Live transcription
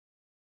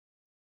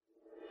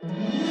The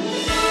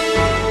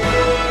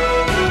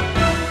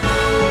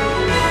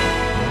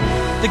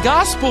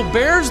gospel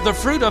bears the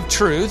fruit of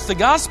truth. The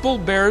gospel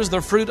bears the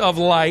fruit of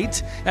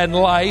light and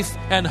life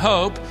and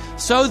hope.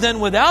 So then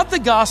without the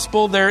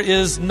gospel there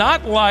is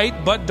not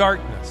light but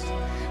darkness.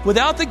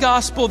 Without the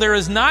gospel there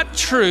is not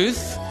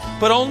truth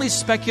but only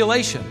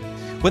speculation.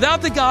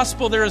 Without the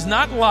gospel there is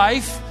not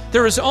life,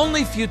 there is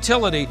only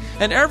futility.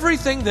 And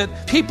everything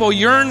that people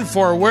yearn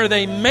for, where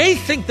they may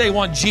think they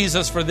want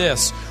Jesus for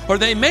this, or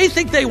they may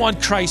think they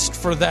want Christ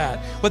for that,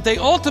 what they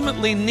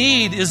ultimately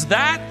need is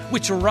that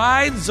which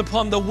rides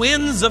upon the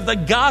winds of the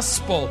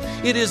gospel.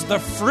 It is the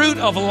fruit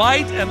of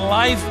light and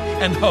life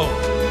and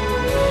hope.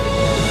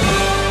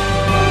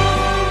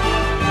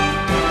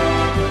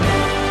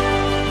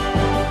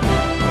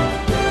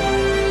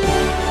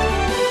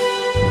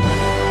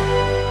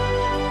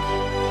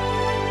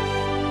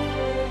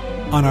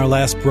 On our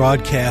last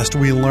broadcast,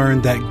 we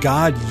learned that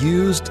God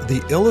used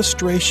the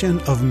illustration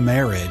of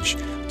marriage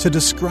to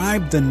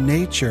describe the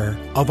nature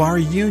of our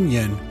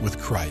union with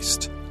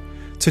Christ.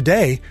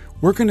 Today,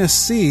 we're going to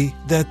see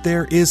that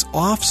there is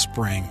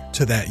offspring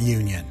to that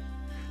union.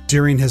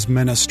 During his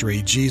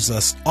ministry,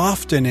 Jesus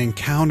often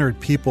encountered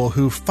people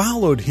who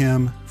followed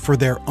him for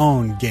their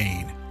own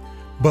gain.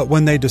 But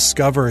when they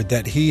discovered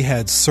that he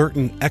had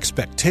certain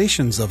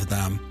expectations of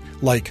them,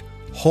 like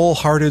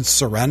wholehearted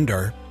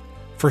surrender,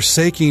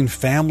 forsaking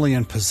family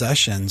and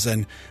possessions,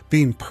 and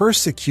being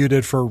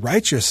persecuted for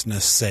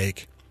righteousness'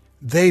 sake,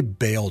 they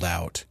bailed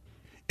out.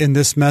 In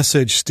this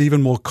message,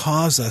 Stephen will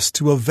cause us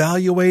to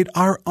evaluate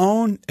our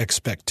own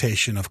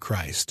expectation of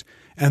Christ,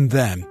 and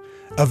then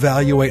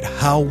evaluate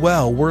how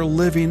well we're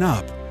living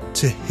up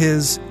to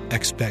his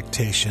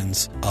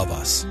expectations of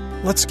us.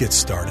 Let's get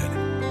started.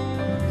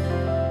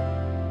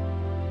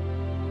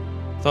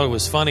 I thought it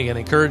was funny and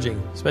encouraging,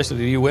 especially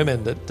to you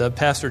women, that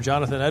Pastor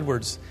Jonathan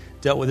Edwards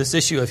dealt with this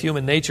issue of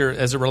human nature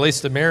as it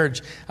relates to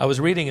marriage. I was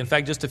reading, in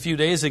fact, just a few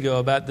days ago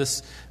about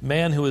this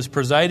man who was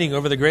presiding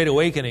over the Great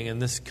Awakening in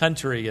this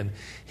country. And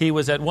he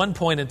was at one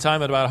point in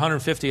time, at about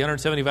 150,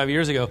 175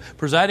 years ago,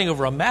 presiding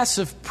over a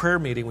massive prayer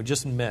meeting with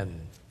just men,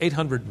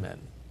 800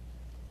 men.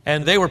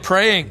 And they were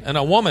praying, and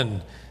a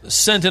woman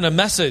sent in a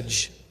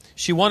message.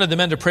 She wanted the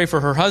men to pray for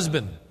her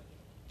husband.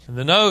 In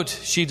the note,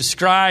 she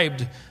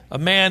described a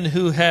man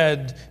who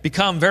had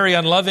become very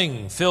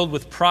unloving, filled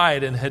with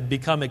pride, and had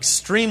become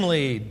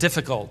extremely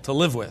difficult to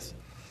live with.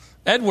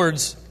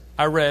 Edwards,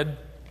 I read,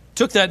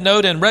 took that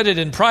note and read it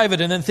in private,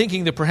 and then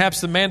thinking that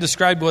perhaps the man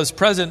described was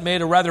present,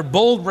 made a rather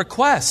bold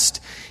request.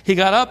 He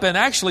got up and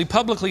actually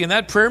publicly in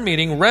that prayer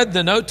meeting read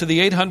the note to the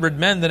 800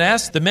 men, that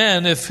asked the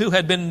men if who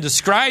had been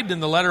described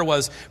in the letter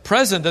was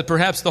present, that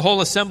perhaps the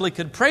whole assembly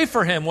could pray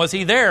for him. Was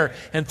he there?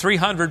 And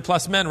 300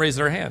 plus men raised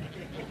their hand.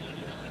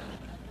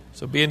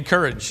 So be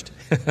encouraged.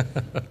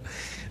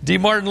 D.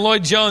 Martin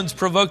Lloyd-Jones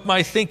provoked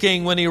my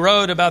thinking when he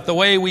wrote about the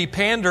way we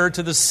pander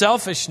to the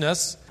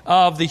selfishness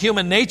of the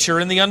human nature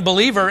in the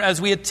unbeliever as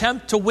we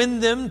attempt to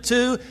win them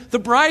to the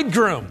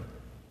bridegroom.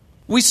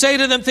 We say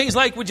to them things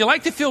like, would you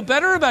like to feel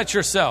better about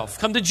yourself?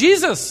 Come to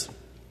Jesus.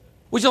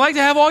 Would you like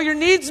to have all your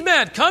needs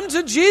met? Come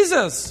to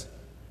Jesus.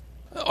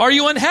 Are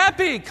you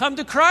unhappy? Come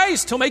to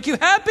Christ. He'll make you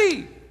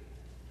happy.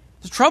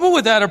 The trouble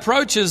with that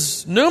approach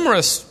is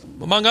numerous.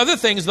 Among other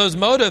things, those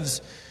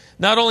motives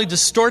not only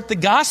distort the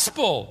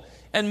gospel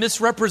and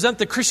misrepresent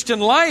the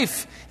Christian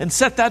life and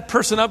set that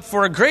person up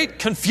for a great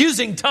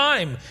confusing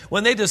time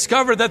when they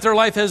discover that their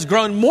life has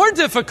grown more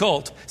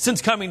difficult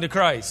since coming to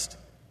Christ.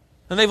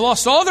 And they've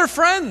lost all their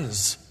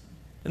friends.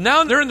 And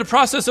now they're in the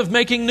process of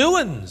making new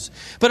ones.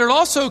 But it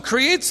also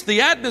creates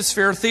the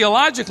atmosphere,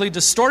 theologically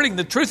distorting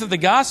the truth of the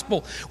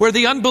gospel, where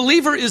the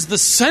unbeliever is the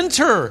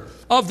center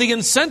of the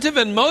incentive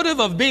and motive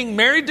of being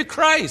married to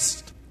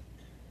Christ.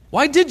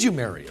 Why did you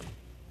marry him?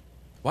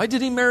 Why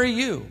did he marry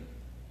you?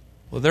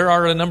 Well, there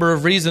are a number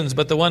of reasons,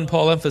 but the one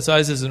Paul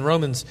emphasizes in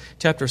Romans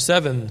chapter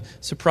 7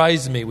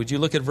 surprised me. Would you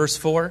look at verse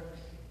 4?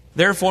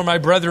 Therefore, my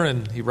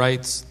brethren, he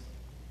writes,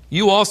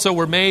 you also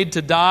were made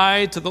to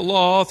die to the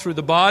law through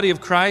the body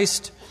of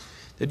Christ,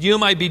 that you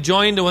might be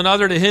joined to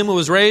another, to him who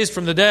was raised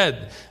from the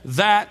dead.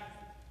 That,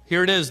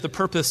 here it is, the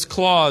purpose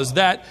clause,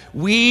 that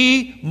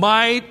we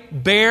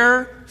might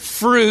bear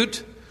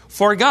fruit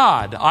for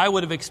God. I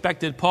would have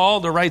expected Paul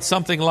to write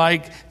something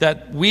like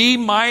that we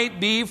might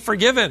be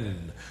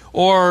forgiven,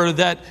 or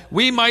that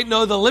we might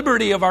know the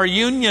liberty of our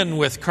union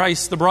with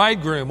Christ the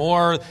bridegroom,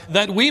 or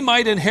that we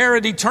might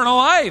inherit eternal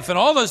life. And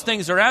all those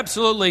things are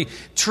absolutely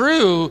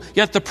true,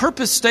 yet the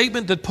purpose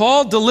statement that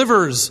Paul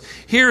delivers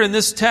here in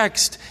this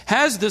text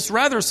has this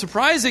rather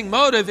surprising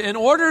motive: in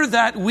order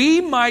that we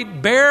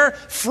might bear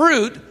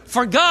fruit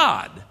for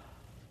God.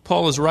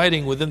 Paul is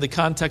writing within the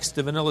context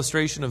of an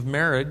illustration of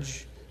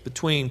marriage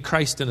between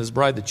Christ and his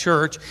bride, the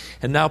church.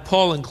 And now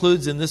Paul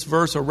includes in this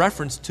verse a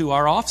reference to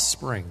our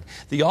offspring,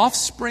 the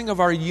offspring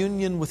of our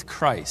union with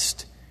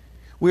Christ.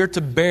 We are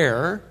to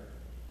bear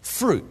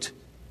fruit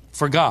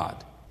for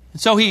God.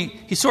 And so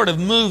he sort of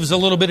moves a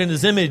little bit in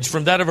his image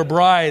from that of a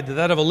bride to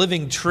that of a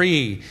living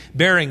tree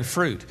bearing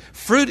fruit.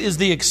 Fruit is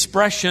the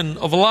expression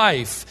of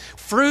life.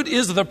 Fruit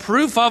is the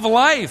proof of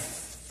life.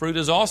 Fruit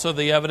is also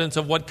the evidence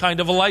of what kind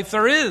of a life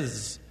there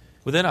is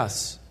within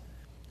us.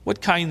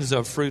 What kinds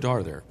of fruit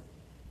are there?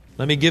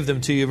 Let me give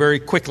them to you very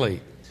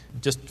quickly,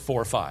 just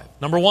 4 or 5.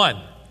 Number 1,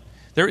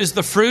 there is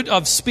the fruit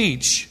of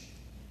speech.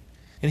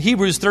 In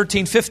Hebrews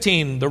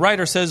 13:15, the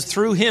writer says,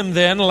 "Through him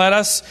then let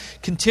us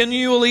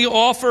continually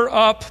offer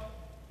up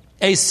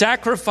a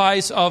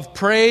sacrifice of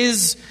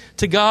praise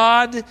to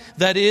God,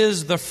 that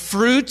is the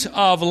fruit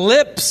of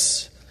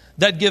lips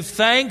that give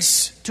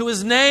thanks to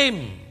his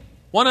name."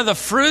 One of the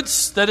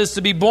fruits that is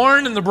to be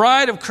born in the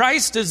bride of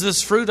Christ is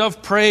this fruit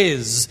of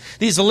praise.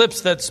 These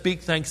lips that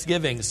speak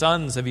thanksgiving.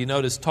 Sons, have you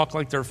noticed, talk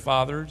like their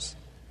fathers?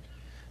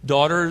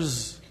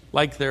 Daughters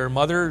like their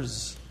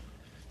mothers.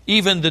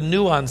 Even the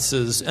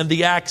nuances and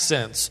the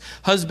accents.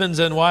 Husbands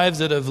and wives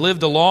that have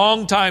lived a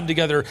long time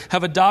together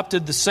have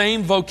adopted the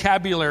same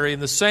vocabulary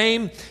and the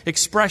same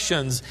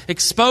expressions.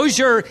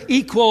 Exposure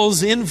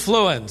equals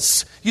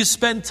influence. You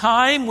spend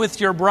time with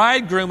your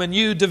bridegroom and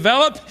you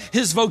develop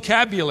his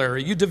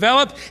vocabulary. You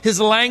develop his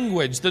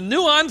language. The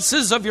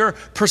nuances of your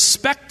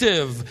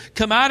perspective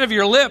come out of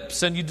your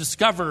lips, and you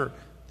discover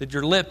that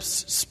your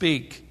lips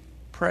speak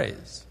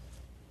praise.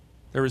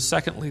 There is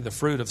secondly the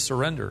fruit of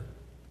surrender.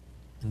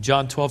 In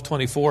John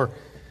 12:24,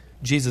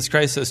 Jesus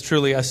Christ says,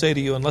 "Truly I say to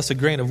you, unless a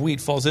grain of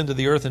wheat falls into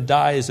the earth and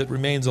dies, it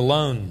remains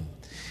alone.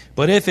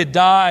 But if it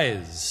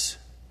dies,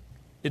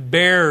 it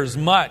bears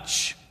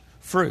much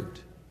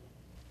fruit."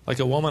 Like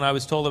a woman I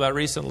was told about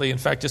recently, in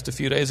fact, just a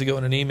few days ago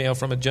in an email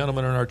from a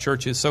gentleman in our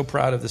church who's so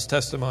proud of this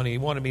testimony. He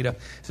wanted me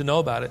to know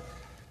about it.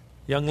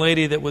 A young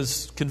lady that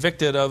was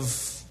convicted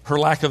of her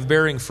lack of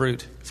bearing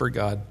fruit for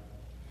God.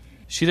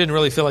 She didn't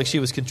really feel like she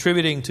was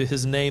contributing to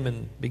his name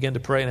and began to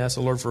pray and ask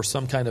the Lord for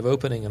some kind of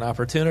opening and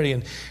opportunity.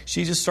 And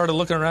she just started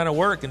looking around at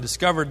work and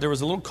discovered there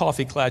was a little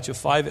coffee clutch of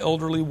 5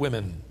 elderly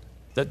women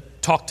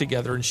that talked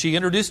together. And she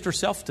introduced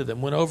herself to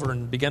them, went over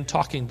and began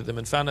talking to them,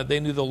 and found out they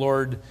knew the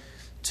Lord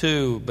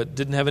too, but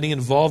didn't have any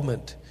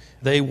involvement.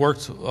 They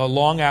worked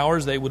long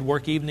hours. They would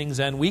work evenings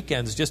and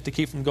weekends just to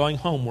keep from going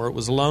home where it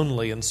was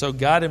lonely. And so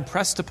God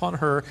impressed upon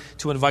her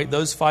to invite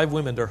those 5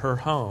 women to her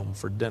home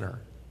for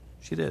dinner.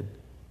 She did.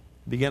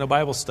 Began a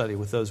Bible study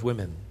with those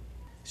women.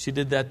 She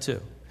did that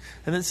too.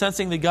 And then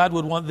sensing that God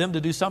would want them to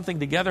do something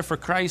together for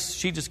Christ,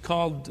 she just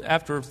called,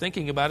 after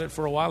thinking about it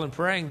for a while and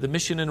praying, the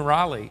mission in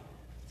Raleigh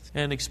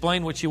and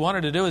explained what she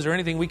wanted to do. Is there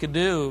anything we could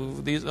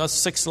do, us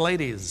 6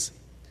 ladies?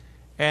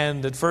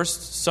 And at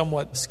first,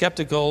 somewhat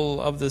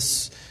skeptical of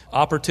this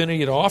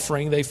opportunity and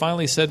offering, they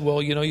finally said, "Well,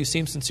 you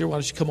seem sincere. Why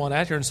don't you come on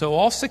out here?" And so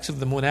all 6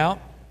 of them went out.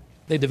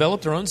 They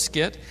developed their own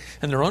skit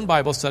and their own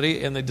Bible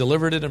study, and they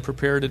delivered it and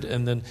prepared it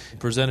and then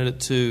presented it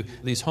to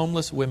these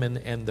homeless women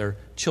and their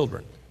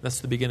children.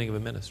 That's the beginning of a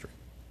ministry.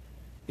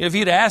 If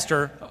you'd asked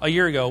her a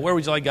year ago, where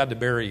would you like God to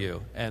bury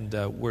you and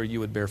where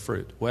you would bear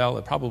fruit? Well,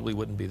 it probably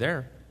wouldn't be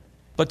there.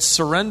 But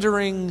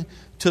surrendering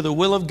to the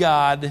will of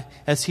God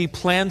as He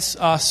plants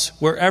us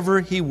wherever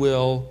He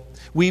will,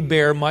 we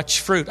bear much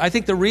fruit. I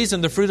think the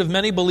reason the fruit of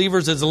many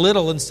believers is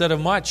little instead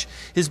of much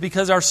is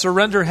because our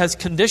surrender has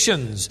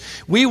conditions.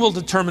 We will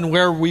determine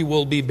where we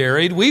will be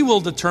buried. We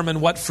will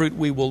determine what fruit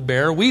we will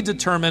bear. We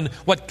determine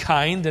what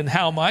kind and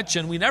how much.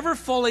 And we never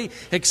fully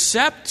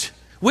accept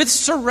with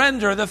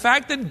surrender the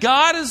fact that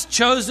God has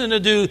chosen to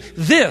do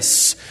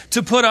this,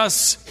 to put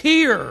us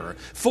here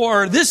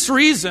for this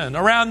reason,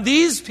 around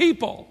these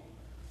people.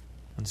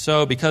 And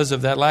so, because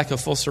of that lack of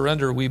full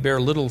surrender, we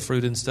bear little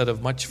fruit instead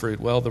of much fruit.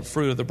 Well, the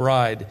fruit of the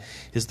bride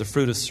is the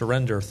fruit of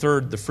surrender.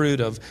 Third, the fruit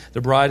of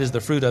the bride is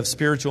the fruit of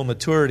spiritual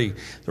maturity.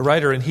 The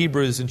writer in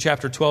Hebrews in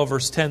chapter 12,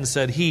 verse 10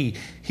 said,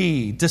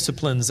 He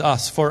disciplines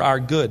us for our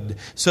good,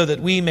 so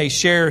that we may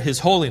share His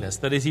holiness.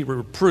 That is, He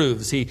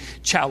reproves, He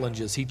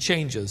challenges, He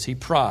changes, He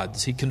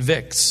prods, He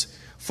convicts.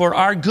 For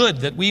our good,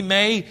 that we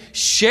may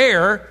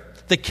share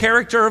the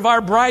character of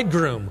our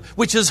bridegroom,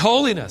 which is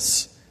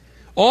holiness.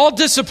 All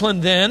discipline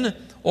then,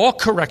 all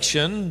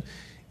correction,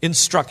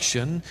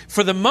 instruction,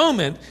 for the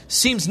moment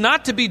seems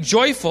not to be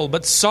joyful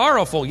but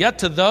sorrowful. Yet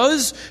to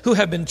those who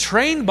have been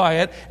trained by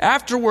it,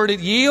 afterward it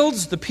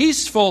yields the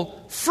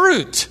peaceful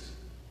fruit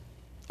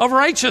of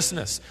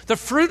righteousness, the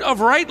fruit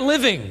of right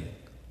living.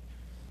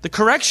 The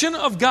correction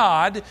of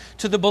God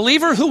to the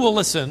believer who will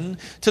listen,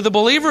 to the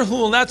believer who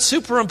will not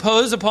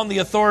superimpose upon the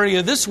authority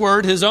of this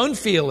word his own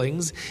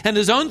feelings and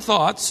his own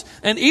thoughts.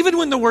 And even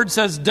when the word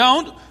says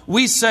don't,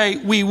 we say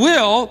we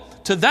will.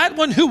 To that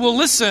one who will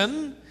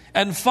listen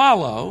and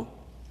follow,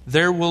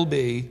 there will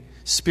be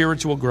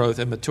spiritual growth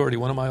and maturity.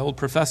 One of my old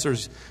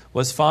professors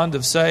was fond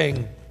of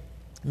saying,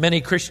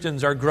 many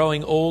Christians are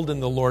growing old in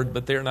the Lord,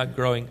 but they're not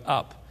growing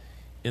up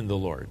in the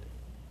Lord.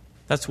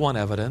 That's one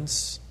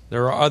evidence.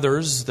 There are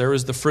others. There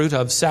is the fruit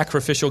of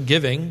sacrificial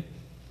giving.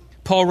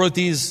 Paul wrote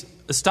these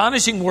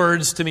astonishing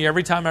words to me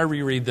every time I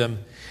reread them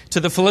to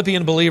the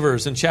Philippian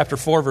believers in chapter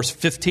 4, verse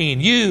 15.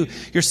 You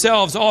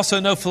yourselves also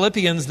know,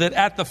 Philippians, that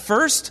at the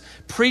first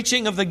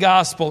preaching of the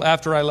gospel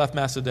after I left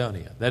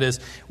Macedonia, that is,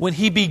 when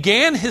he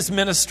began his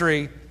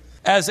ministry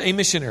as a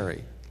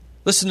missionary,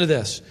 listen to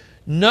this,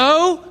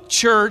 No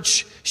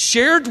church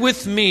shared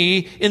with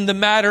me in the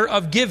matter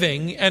of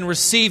giving and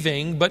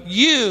receiving, but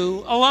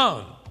you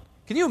alone.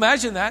 Can you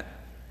imagine that?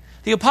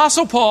 The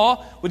Apostle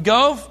Paul would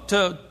go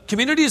to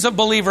communities of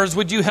believers,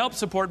 would you help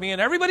support me?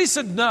 And everybody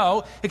said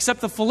no,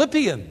 except the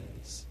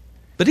Philippians.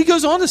 But he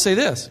goes on to say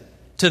this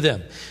to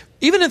them.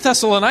 Even in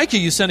Thessalonica,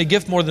 you sent a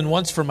gift more than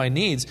once for my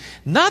needs.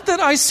 Not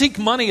that I seek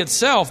money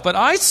itself, but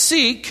I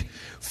seek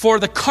for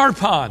the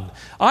karpon.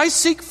 I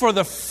seek for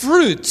the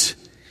fruit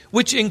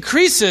which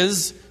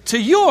increases to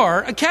your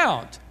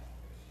account.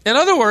 In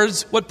other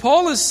words, what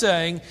Paul is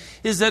saying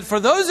is that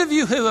for those of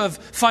you who have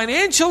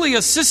financially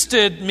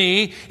assisted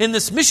me in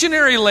this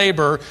missionary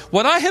labor,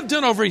 what I have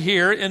done over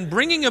here in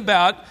bringing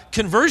about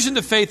conversion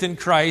to faith in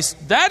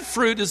Christ, that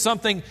fruit is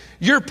something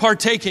you're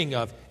partaking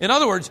of. In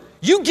other words,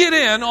 you get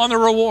in on the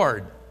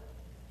reward,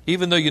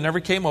 even though you never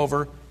came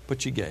over,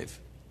 but you gave.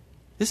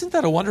 Isn't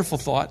that a wonderful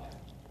thought?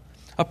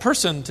 A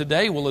person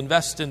today will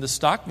invest in the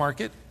stock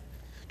market,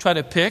 try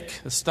to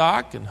pick a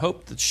stock and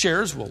hope that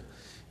shares will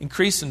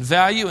increase in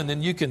value, and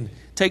then you can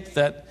take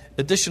that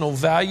additional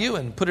value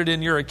and put it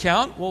in your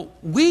account. Well,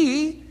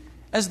 we,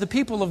 as the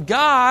people of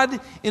God,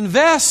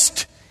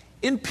 invest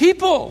in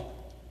people.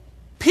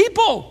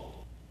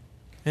 People.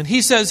 And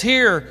he says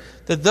here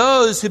that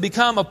those who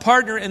become a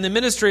partner in the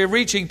ministry of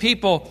reaching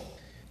people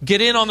get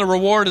in on the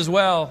reward as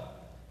well.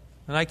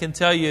 And I can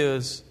tell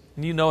you,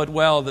 and you know it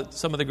well, that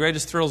some of the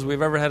greatest thrills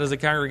we've ever had as a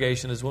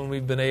congregation is when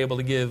we've been able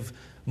to give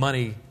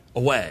money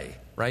away,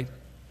 right?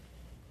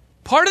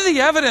 Part of the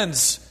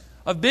evidence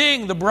of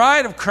being the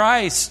bride of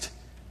Christ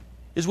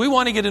is we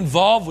want to get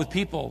involved with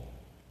people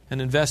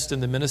and invest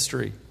in the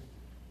ministry.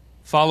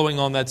 Following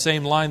on that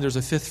same line, there's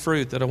a fifth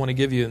fruit that I want to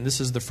give you, and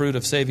this is the fruit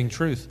of saving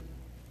truth.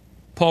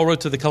 Paul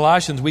wrote to the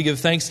Colossians, we give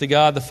thanks to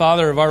God, the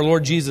Father of our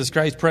Lord Jesus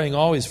Christ, praying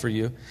always for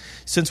you,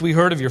 since we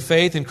heard of your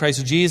faith in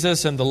Christ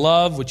Jesus and the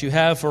love which you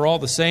have for all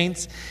the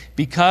saints,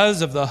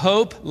 because of the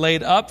hope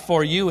laid up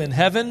for you in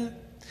heaven,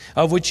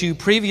 of which you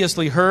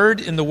previously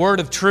heard in the word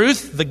of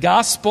truth, the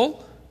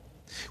gospel,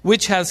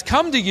 which has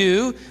come to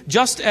you,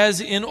 just as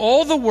in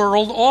all the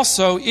world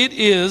also it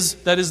is,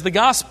 that is the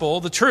gospel,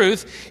 the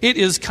truth, it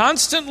is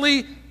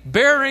constantly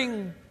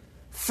bearing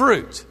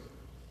fruit.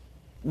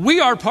 We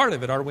are part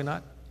of it, are we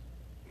not?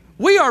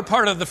 We are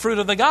part of the fruit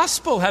of the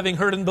gospel, having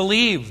heard and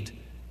believed.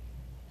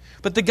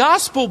 But the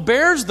gospel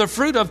bears the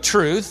fruit of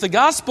truth. The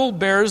gospel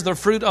bears the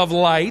fruit of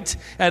light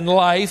and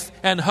life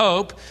and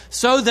hope.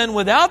 So then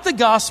without the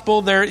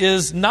gospel there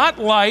is not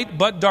light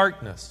but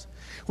darkness.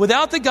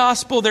 Without the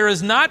gospel there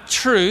is not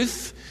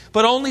truth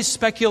but only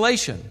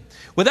speculation.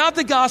 Without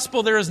the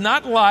gospel there is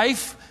not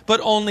life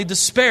but only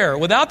despair.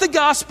 Without the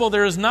gospel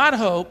there is not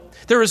hope.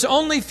 There is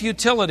only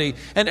futility.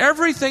 And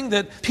everything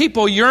that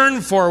people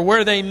yearn for,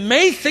 where they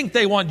may think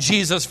they want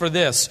Jesus for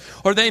this,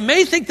 or they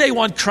may think they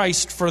want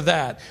Christ for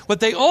that, what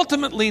they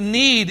ultimately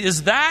need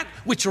is that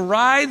which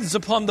rides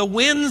upon the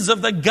winds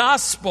of the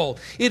gospel.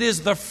 It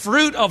is the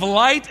fruit of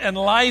light and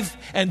life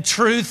and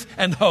truth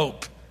and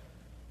hope.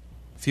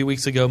 A few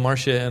weeks ago,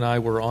 Marcia and I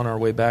were on our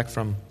way back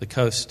from the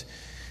coast.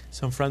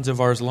 Some friends of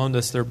ours loaned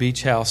us their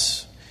beach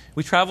house.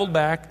 We traveled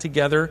back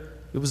together.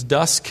 It was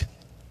dusk.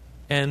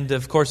 And,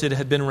 of course, it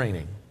had been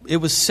raining. It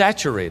was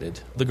saturated.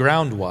 The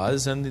ground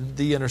was, and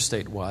the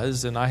interstate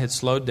was. And I had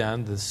slowed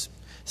down. The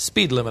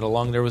speed limit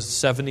along there was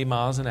 70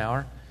 miles an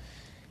hour.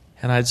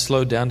 And I had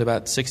slowed down to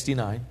about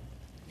 69.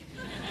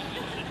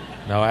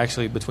 No,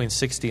 actually, between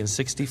 60 and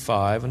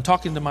 65. And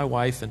talking to my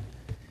wife. And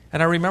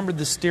I remembered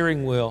the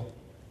steering wheel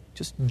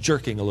just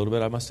jerking a little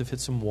bit. I must have hit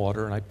some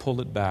water. And I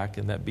pulled it back.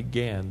 And that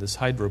began this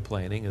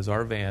hydroplaning as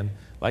our van,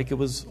 like it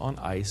was on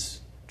ice,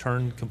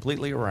 turned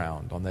completely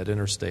around on that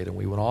interstate, and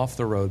we went off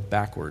the road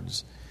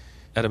backwards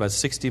at about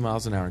 60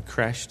 miles an hour and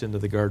crashed into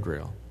the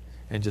guardrail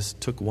and just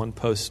took one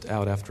post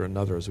out after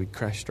another as we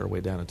crashed our way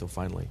down until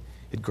finally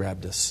it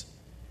grabbed us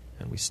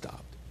and we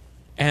stopped.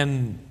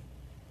 And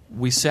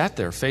we sat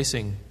there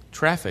facing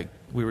traffic.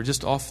 We were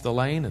just off the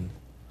lane, and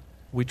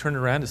we turned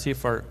around to see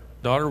if our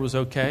daughter was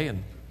okay,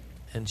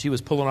 and she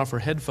was pulling off her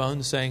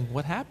headphones saying,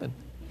 "What happened?"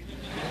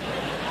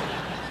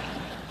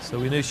 So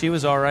we knew she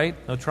was all right,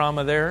 no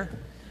trauma there.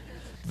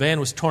 The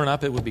van was torn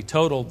up. It would be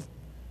totaled.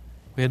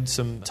 We had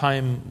some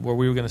time where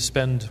we were going to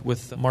spend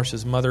with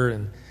Marcia's mother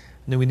and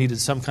knew we needed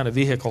some kind of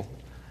vehicle.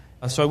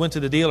 So I went to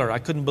the dealer. I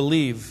couldn't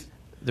believe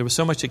there was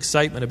so much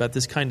excitement about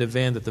this kind of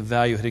van that the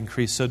value had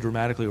increased so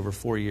dramatically over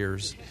 4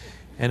 years.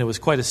 And it was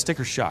quite a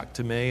sticker shock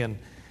to me, and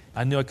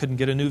I knew I couldn't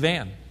get a new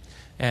van.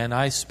 And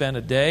I spent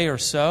a day or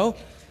so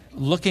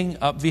looking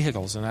up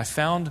vehicles, and I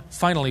found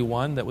finally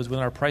one that was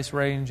within our price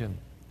range and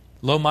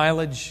low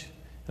mileage,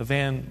 a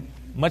van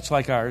much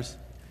like ours.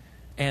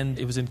 And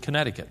it was in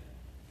Connecticut.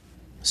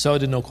 So I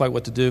didn't know quite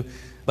what to do,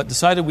 but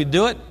decided we'd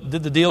do it.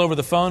 Did the deal over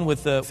the phone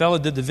with the fellow,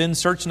 did the VIN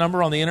search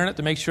number on the internet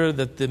to make sure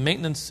that the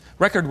maintenance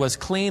record was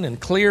clean and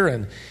clear,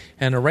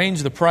 and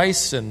arranged the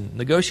price and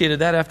negotiated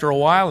that after a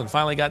while, and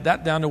finally got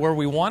that down to where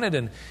we wanted.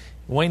 And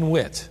Wayne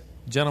Witt,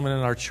 a gentleman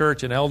in our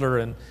church, an elder,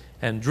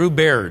 and Drew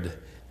Baird,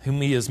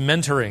 whom he is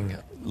mentoring,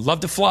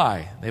 love to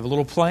fly. They have a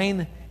little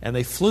plane, and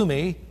they flew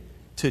me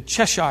to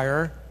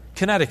Cheshire,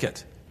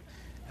 Connecticut.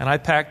 And I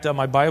packed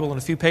my Bible and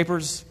a few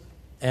papers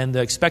and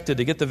expected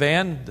to get the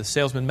van. The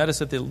salesman met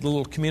us at the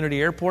little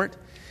community airport.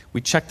 We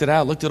checked it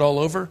out, looked it all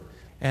over.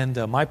 And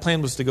my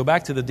plan was to go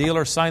back to the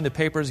dealer, sign the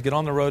papers, get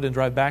on the road and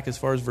drive back as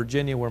far as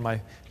Virginia where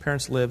my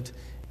parents lived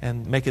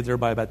and make it there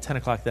by about 10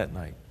 o'clock that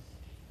night.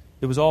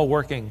 It was all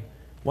working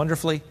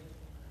wonderfully.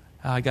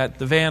 I got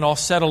the van all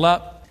settled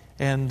up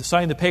and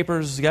signed the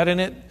papers, got in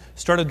it,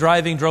 started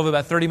driving, drove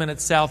about 30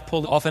 minutes south,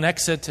 pulled off an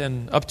exit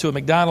and up to a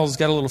McDonald's,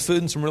 got a little food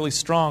and some really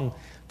strong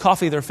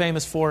coffee they're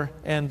famous for,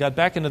 and got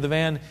back into the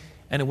van,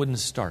 and it wouldn't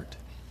start.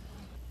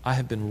 I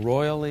have been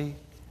royally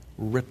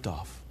ripped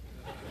off.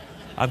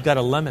 I've got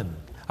a lemon.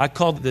 I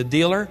called the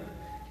dealer.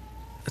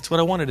 That's what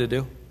I wanted to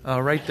do,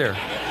 right there.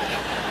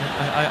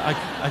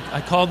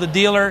 I called the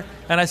dealer,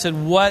 and I said,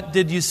 what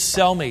did you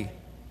sell me?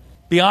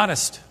 Be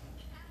honest.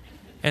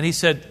 And he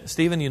said,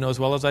 Stephen, you know as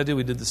well as I do,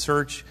 we did the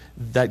search.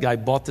 That guy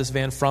bought this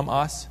van from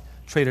us,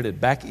 traded it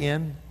back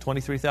in,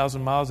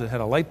 23,000 miles. It had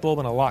a light bulb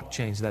and a lock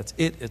change. That's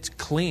it. It's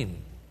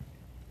clean.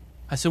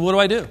 I said, what do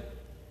I do?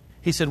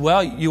 He said,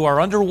 well, you are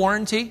under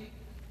warranty,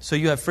 so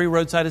you have free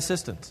roadside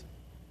assistance.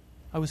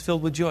 I was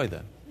filled with joy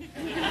then.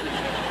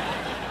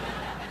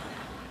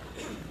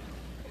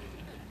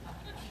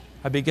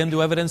 I began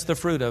to evidence the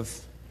fruit of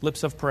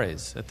lips of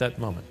praise at that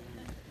moment.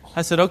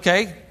 I said,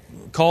 okay,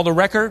 called a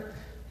wrecker.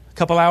 A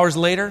couple hours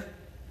later,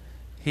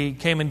 he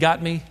came and got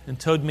me and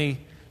towed me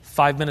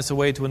 5 minutes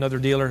away to another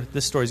dealer.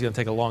 This story's going to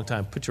take a long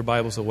time. Put your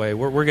Bibles away.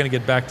 We're going to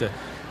get back to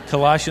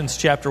Colossians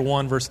chapter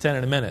 1, verse 10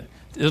 in a minute.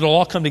 It'll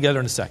all come together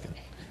in a second,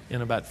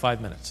 in about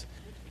 5 minutes.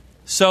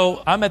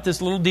 So I'm at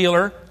this little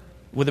dealer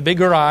with a big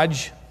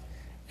garage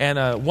and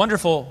a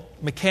wonderful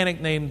mechanic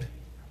named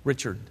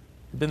Richard.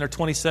 He's been there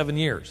 27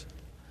 years.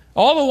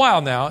 All the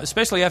while now,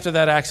 especially after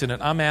that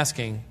accident, I'm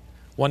asking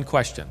one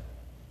question.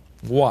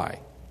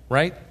 Why?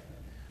 Right?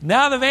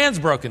 Now the van's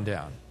broken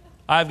down.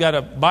 I've got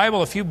a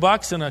Bible, a few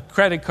bucks, and a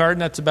credit card,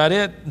 and that's about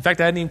it. In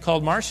fact, I hadn't even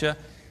called Marcia.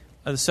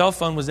 The cell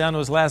phone was down to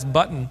his last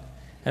button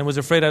and was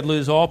afraid I'd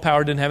lose all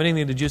power, didn't have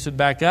anything to juice it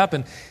back up.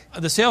 And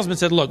the salesman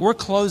said, look, we're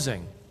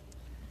closing.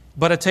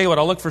 But I tell you what,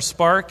 I'll look for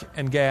spark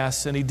and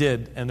gas. And he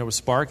did. And there was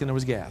spark and there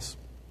was gas.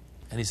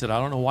 And he said, I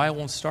don't know why it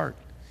won't start.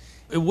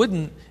 It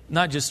wouldn't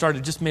not just start,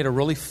 it just made a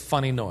really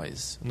funny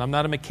noise. And I'm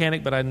not a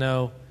mechanic, but I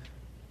know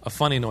a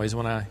funny noise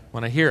when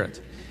I hear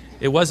it.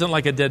 It wasn't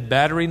like a dead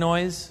battery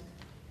noise.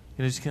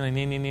 It just kind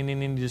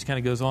of just kind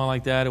of goes on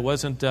like that. It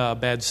wasn't a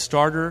bad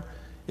starter.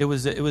 It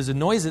was a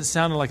noise that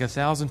sounded like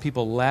 1,000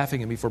 people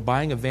laughing at me for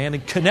buying a van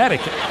in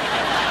Connecticut.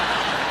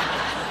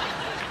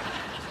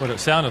 That's what it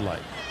sounded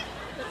like.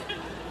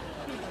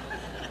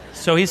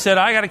 So he said,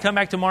 I got to come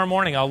back tomorrow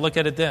morning. I'll look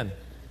at it then.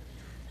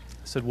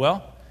 I said,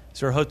 well, is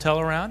there a hotel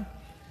around?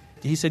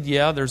 He said,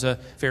 yeah, there's a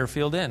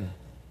Fairfield Inn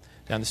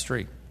down the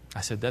street.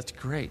 I said, that's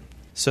great.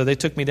 So they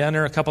took me down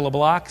there a couple of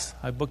blocks.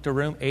 I booked a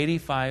room,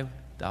 $85.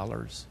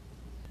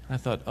 I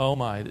thought, oh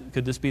my,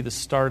 could this be the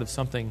start of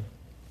something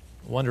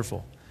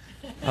wonderful?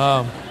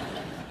 And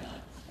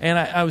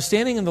I was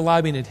standing in the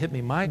lobby and it hit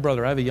me. My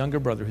brother, I have a younger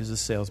brother who's a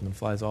salesman,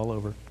 flies all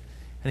over.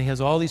 And he has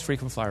all these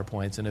frequent flyer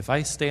points. And if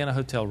I stay in a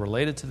hotel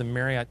related to the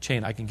Marriott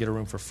chain, I can get a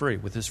room for free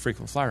with his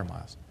frequent flyer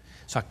miles.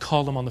 So I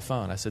called him on the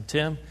phone. I said,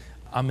 Tim,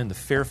 I'm in the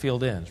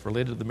Fairfield Inn. It's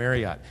related to the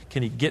Marriott.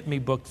 Can you get me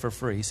booked for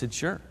free? He said,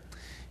 sure.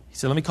 He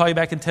said, let me call you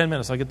back in 10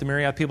 minutes. I'll get the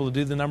Marriott people to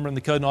do the number and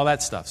the code and all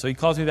that stuff. So he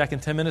calls me back in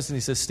 10 minutes and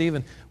he says,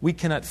 Stephen, we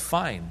cannot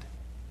find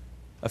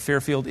a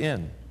Fairfield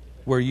Inn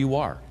where you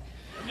are.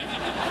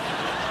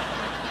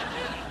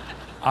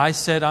 I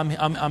said,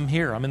 I'm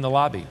here. I'm in the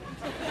lobby.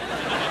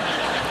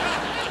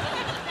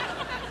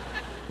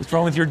 What's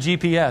wrong with your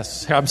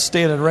GPS? I'm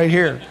standing right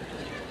here.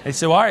 He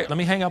said, well, all right, let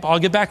me hang up. I'll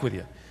get back with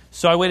you.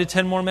 So I waited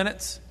 10 more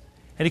minutes,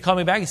 and he called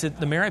me back. He said,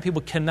 the Marriott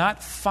people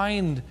cannot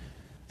find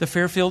the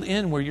Fairfield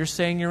Inn where you're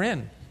saying you're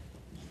in.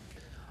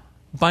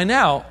 By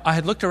now, I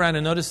had looked around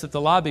and noticed that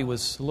the lobby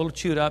was a little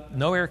chewed up,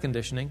 no air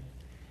conditioning.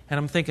 And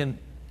I'm thinking,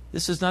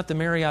 this is not the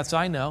Marriotts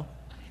I know.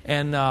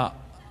 And I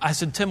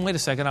said, Tim, wait a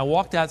second. I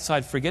walked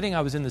outside, forgetting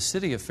I was in the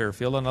city of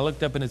Fairfield, and I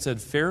looked up and it said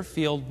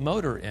Fairfield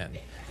Motor Inn.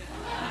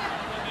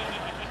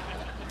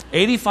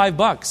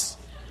 $85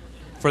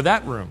 for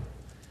that room.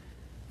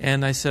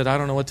 And I said, I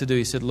don't know what to do.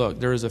 He said,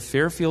 look, there is a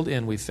Fairfield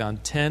Inn we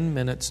found 10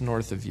 minutes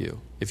north of you.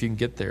 If you can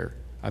get there,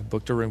 I've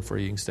booked a room for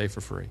you. You can stay for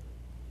free.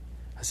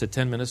 I said,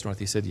 10 minutes north.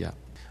 He said, yeah.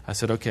 I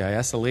said, okay. I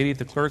asked the lady at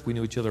the clerk. We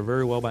knew each other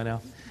very well by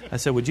now. I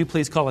said, would you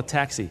please call a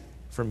taxi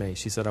for me?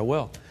 She said, I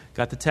will.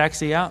 Got the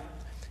taxi out.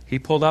 He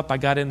pulled up. I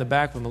got in the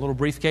back with a little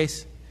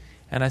briefcase.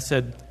 And I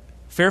said,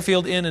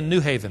 Fairfield Inn in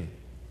New Haven.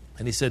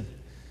 And he said,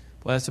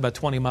 well, that's about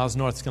 20 miles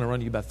north. It's going to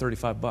run you about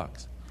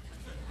 $35.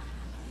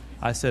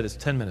 I said, it's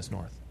 10 minutes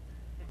north.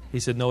 He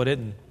said, no, it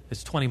isn't.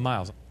 It's 20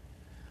 miles.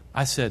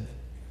 I said,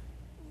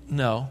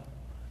 no.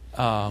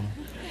 I've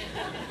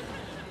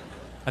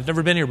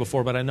never been here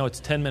before, but I know it's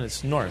 10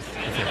 minutes north.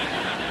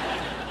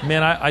 Okay.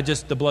 Man, I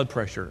just, the blood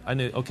pressure. I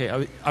knew,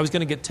 okay, I was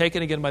going to get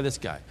taken again by this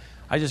guy.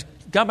 I just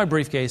got my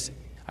briefcase.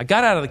 I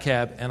got out of the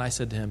cab, and I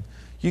said to him,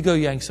 you go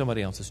yank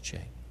somebody else's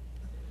chain.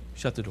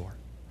 Shut the door.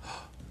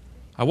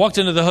 I walked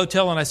into the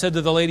hotel and I said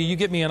to the lady, "You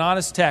get me an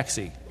honest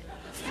taxi."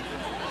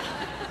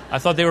 I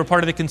thought they were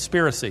part of the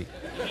conspiracy.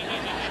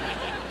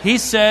 He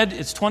said,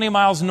 "It's 20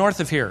 miles north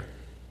of here."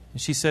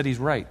 And she said, "He's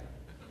right."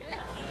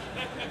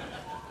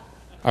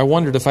 I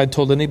wondered if I'd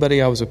told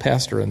anybody I was a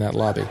pastor in that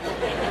lobby.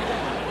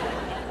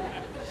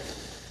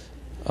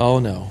 Oh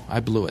no,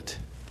 I blew it.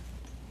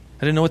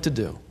 I didn't know what to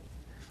do.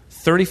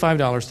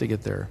 $35 to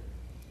get there.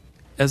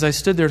 As I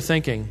stood there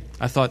thinking,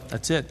 I thought,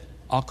 that's it.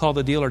 I'll call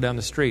the dealer down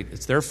the street.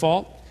 It's their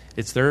fault.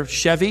 It's their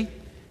Chevy.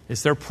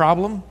 It's their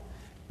problem.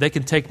 They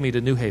can take me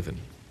to New Haven.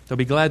 They'll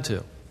be glad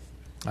to.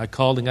 I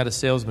called and got a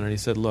salesman, and he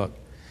said, look,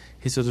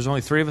 there's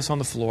only 3 of us on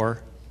the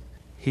floor.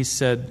 He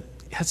said,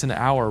 that's an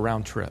hour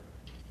round trip.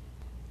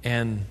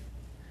 And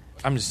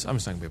I'm just not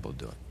going to be able to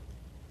do it.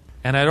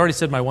 And I'd already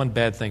said my one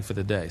bad thing for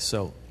the day.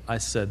 So I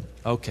said,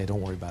 okay,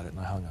 don't worry about it. And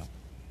I hung up.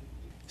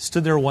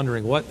 Stood there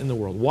wondering, what in the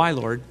world? Why,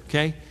 Lord?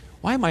 Okay?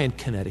 Why am I in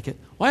Connecticut?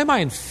 Why am I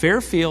in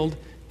Fairfield,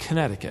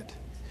 Connecticut?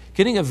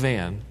 Getting a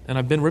van, and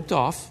I've been ripped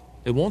off.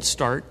 It won't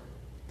start.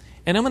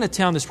 And I'm in a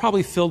town that's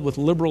probably filled with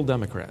liberal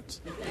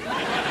Democrats.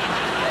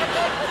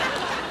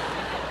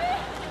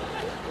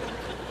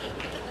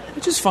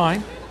 Which is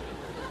fine.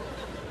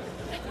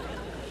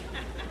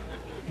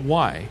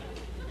 Why?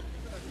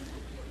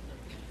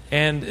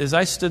 And as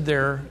I stood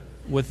there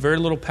with very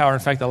little power, in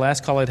fact, the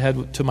last call I'd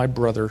had to my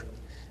brother,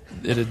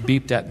 it had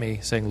beeped at me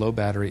saying low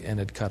battery and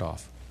had cut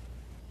off.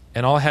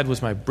 And all I had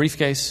was my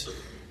briefcase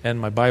and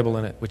my Bible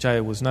in it, which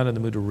I was not in the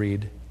mood to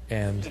read,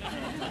 and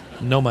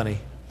no money.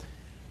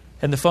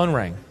 And the phone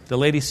rang. The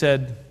lady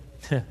said,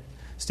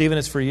 "Stephen,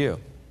 it's for you."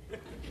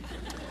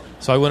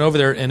 So I went over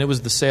there, and it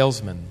was the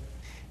salesman.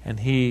 And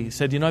he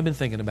said, I've been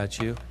thinking about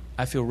you.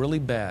 I feel really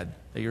bad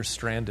that you're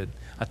stranded.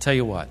 I'll tell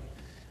you what.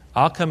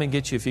 I'll come and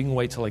get you if you can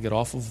wait till I get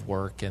off of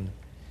work. And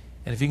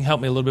if you can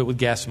help me a little bit with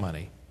gas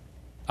money,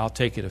 I'll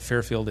take you to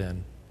Fairfield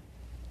Inn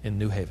in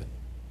New Haven.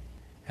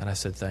 And I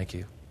said, thank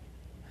you.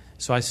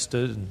 So I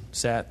stood and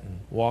sat and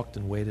walked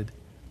and waited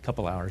a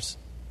couple hours.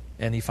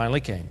 And he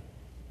finally came.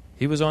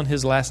 He was on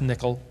his last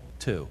nickel,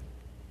 too.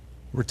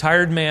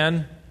 Retired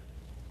man,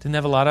 didn't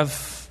have a lot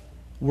of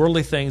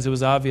worldly things, it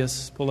was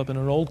obvious. Pulled up in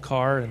an old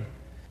car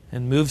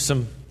and moved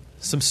some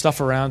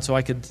stuff around so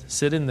I could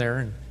sit in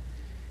there.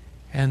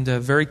 And a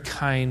very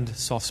kind,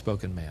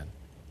 soft-spoken man.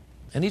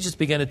 And he just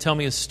began to tell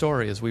me his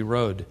story as we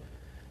rode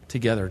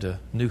together to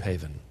New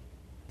Haven.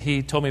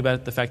 He told me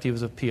about the fact he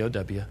was a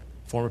POW,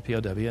 former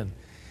POW, and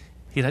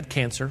he'd had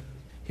cancer.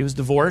 He was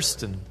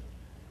divorced, and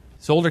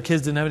his older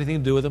kids didn't have anything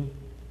to do with him.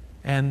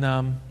 And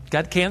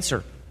got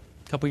cancer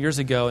a couple years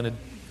ago and had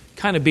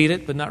kind of beat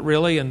it, but not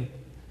really, and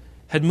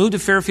had moved to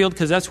Fairfield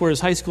because that's where his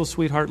high school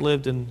sweetheart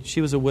lived, and she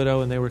was a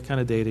widow, and they were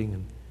kind of dating.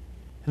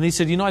 And he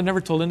said, I've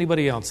never told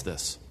anybody else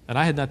this. And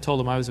I had not told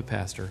him I was a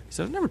pastor. He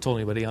said, I've never told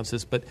anybody else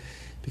this, but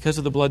because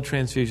of the blood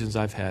transfusions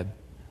I've had,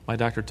 my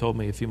doctor told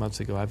me a few months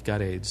ago I've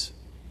got AIDS.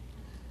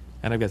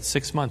 And I've got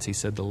 6 months, he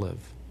said, to live.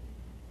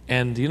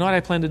 And do you know what I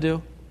plan to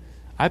do?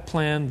 I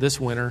plan this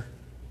winter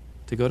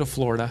to go to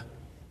Florida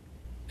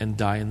and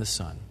die in the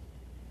sun.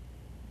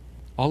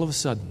 All of a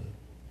sudden,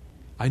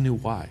 I knew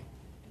why.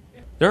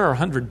 There are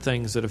 100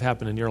 things that have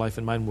happened in your life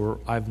and mine where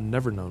I've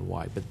never known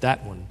why, but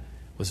that one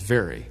was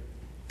very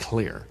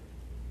clear.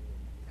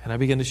 And I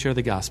began to share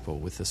the gospel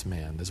with this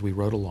man as we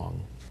rode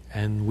along.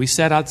 And we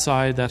sat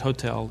outside that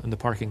hotel in the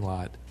parking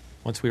lot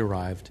once we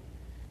arrived.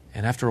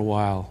 And after a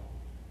while,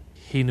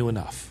 he knew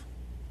enough.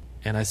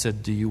 And I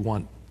said, do you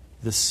want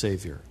this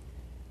Savior?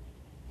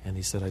 And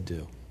he said, I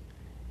do.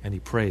 And he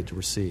prayed to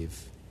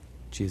receive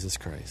Jesus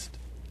Christ,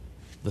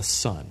 the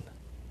Son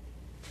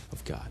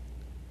of God.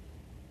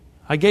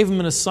 I gave him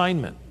an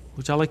assignment,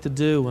 which I like to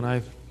do when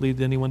I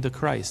lead anyone to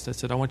Christ. I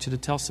said, I want you to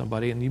tell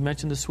somebody. And you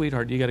mentioned the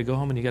sweetheart. You got to go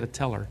home and you got to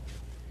tell her.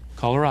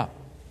 Call her up.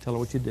 Tell her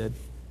what you did.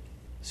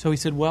 So he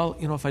said, well,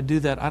 if I do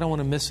that, I don't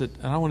want to miss it,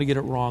 and I don't want to get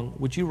it wrong.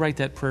 Would you write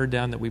that prayer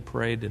down that we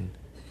prayed, and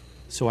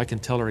so I can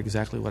tell her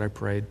exactly what I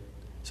prayed?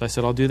 So I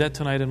said, I'll do that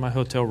tonight in my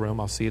hotel room.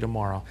 I'll see you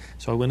tomorrow.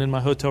 So I went in my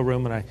hotel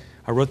room, and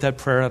I wrote that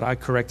prayer, and I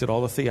corrected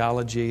all the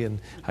theology, and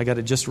I got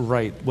it just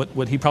right,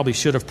 what he probably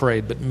should have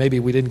prayed, but maybe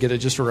we didn't get it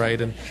just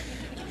right, and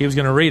he was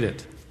going to read it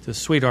to his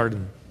sweetheart.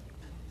 And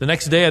the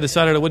next day, I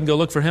decided I wouldn't go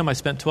look for him. I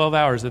spent 12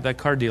 hours at that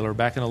car dealer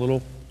back in a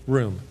little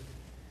room.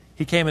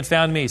 He came and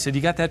found me. He said,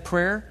 you got that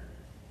prayer?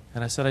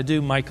 And I said, I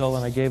do, Michael.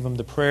 And I gave him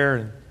the prayer.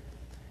 And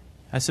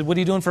I said, what are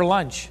you doing for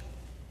lunch?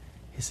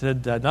 He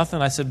said,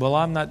 nothing. I said, well,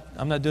 I'm not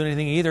doing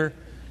anything either.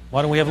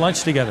 Why don't we have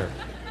lunch together?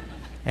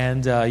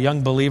 And a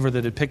young believer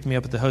that had picked me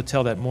up at the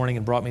hotel that morning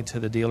and brought me to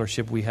the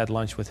dealership, we had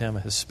lunch with him,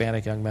 a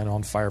Hispanic young man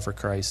on fire for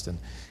Christ. And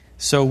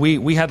so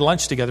we had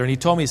lunch together. And he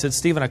told me, he said,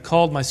 Stephen, I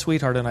called my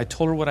sweetheart and I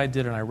told her what I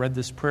did and I read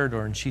this prayer to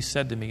her. And she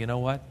said to me, you know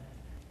what?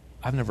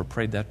 I've never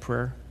prayed that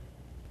prayer.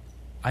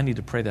 I need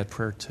to pray that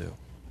prayer too.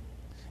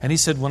 And he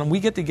said, when we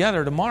get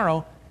together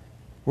tomorrow,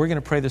 we're going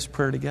to pray this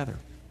prayer together.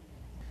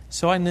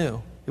 So I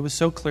knew. It was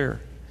so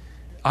clear.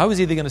 I was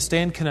either going to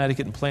stay in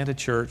Connecticut and plant a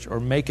church or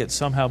make it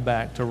somehow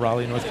back to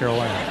Raleigh, North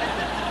Carolina.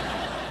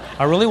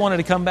 I really wanted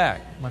to come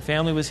back. My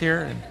family was here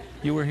and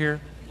you were here.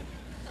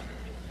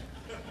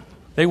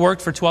 They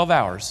worked for 12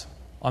 hours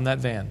on that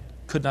van.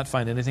 Could not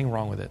find anything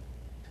wrong with it.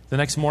 The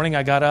next morning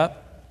I got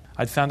up.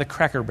 I'd found a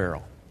Cracker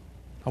Barrel.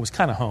 I was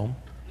kind of home.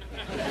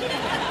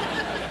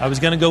 I was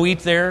going to go eat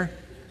there.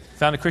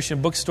 Found a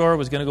Christian bookstore.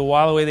 Was going to go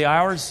while away the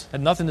hours.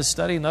 Had nothing to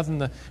study, nothing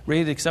to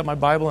read except my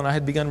Bible, and I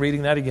had begun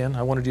reading that again.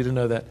 I wanted you to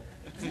know that.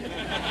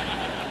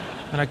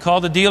 And I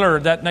called the dealer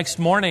that next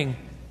morning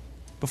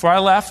before I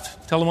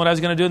left, tell them what I was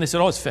going to do, and they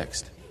said, "Oh, it's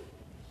fixed."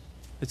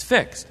 It's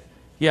fixed.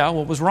 Yeah,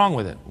 what was wrong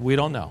with it? We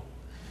don't know.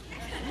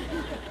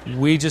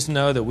 We just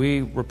know that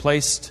we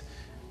replaced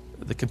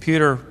the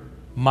computer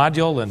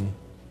module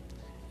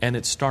and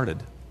it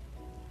started.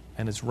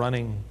 And it's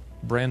running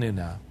brand new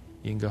now.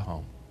 You can go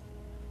home.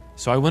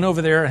 So I went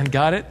over there and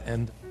got it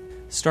and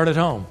started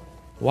home.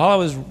 While I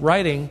was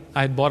writing,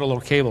 I had bought a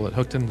little cable that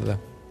hooked into the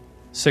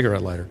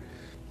cigarette lighter.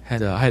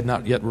 And I had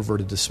not yet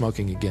reverted to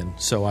smoking again,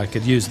 so I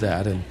could use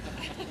that, and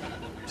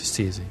just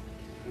easy.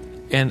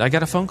 And I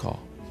got a phone call,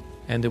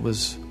 and it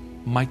was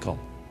Michael.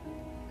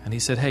 And he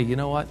said, "Hey, you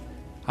know what?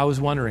 I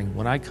was wondering,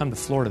 when I come to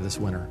Florida this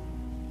winter,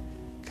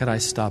 could I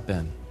stop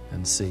in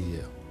and see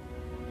you?"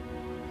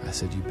 I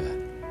said, "You bet."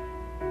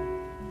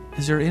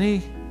 Is there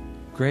any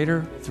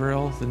greater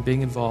thrill than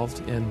being involved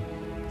in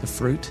the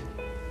fruit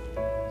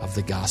of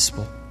the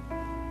gospel?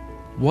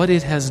 What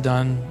it has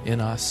done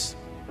in us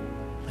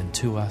and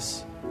to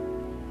us.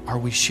 Are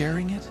we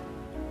sharing it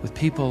with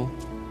people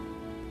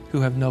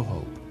who have no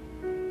hope?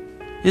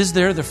 Is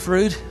there the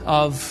fruit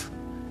of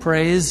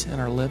praise in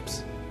our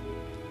lips?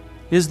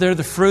 Is there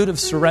the fruit of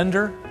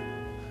surrender?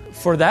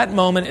 For that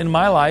moment in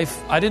my life,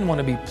 I didn't want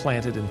to be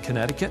planted in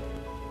Connecticut.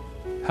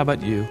 How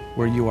about you,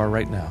 where you are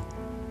right now?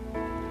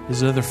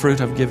 Is there the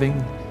fruit of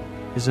giving?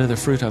 Is there the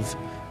fruit of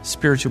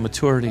spiritual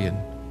maturity? And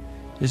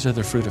is there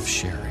the fruit of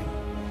sharing?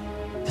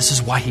 This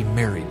is why He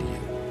married you.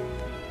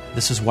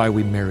 This is why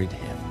we married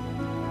Him.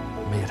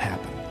 May it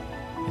happen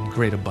in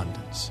great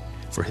abundance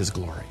for His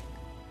glory.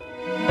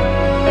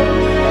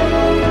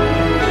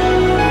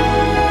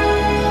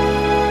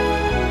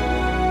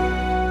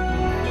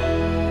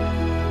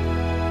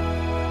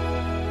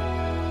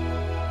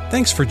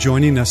 Thanks for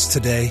joining us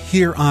today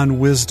here on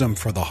Wisdom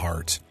for the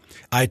Heart.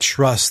 I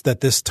trust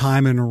that this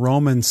time in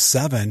Romans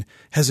 7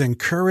 has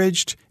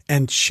encouraged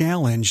and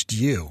challenged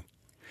you.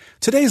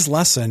 Today's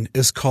lesson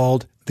is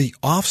called The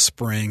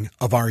Offspring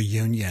of Our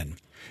Union,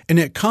 and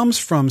it comes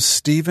from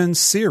Stephen's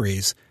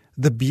series,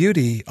 The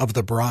Beauty of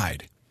the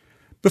Bride.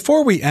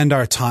 Before we end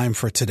our time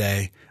for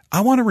today,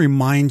 I want to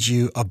remind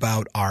you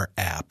about our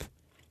app.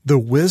 The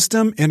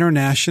Wisdom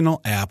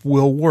International app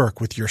will work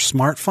with your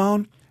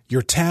smartphone,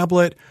 your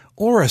tablet,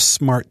 or a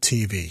smart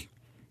TV.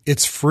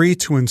 It's free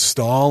to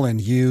install and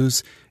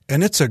use,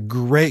 and it's a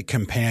great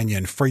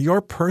companion for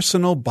your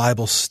personal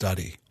Bible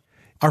study.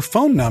 Our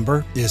phone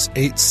number is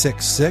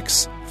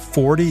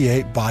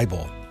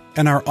 866-48-BIBLE,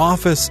 and our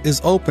office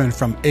is open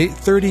from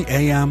 8:30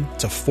 a.m.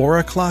 to 4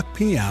 o'clock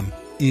p.m.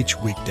 each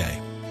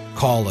weekday.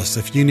 Call us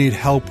if you need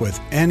help with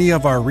any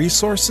of our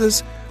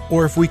resources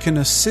or if we can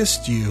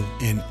assist you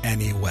in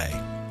any way.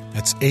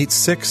 That's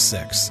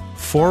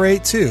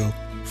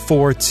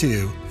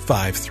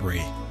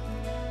 866-482-4253.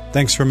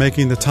 Thanks for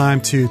making the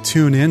time to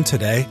tune in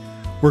today.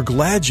 We're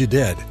glad you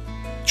did.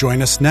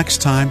 Join us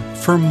next time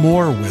for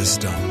more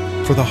wisdom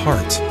for the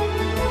heart.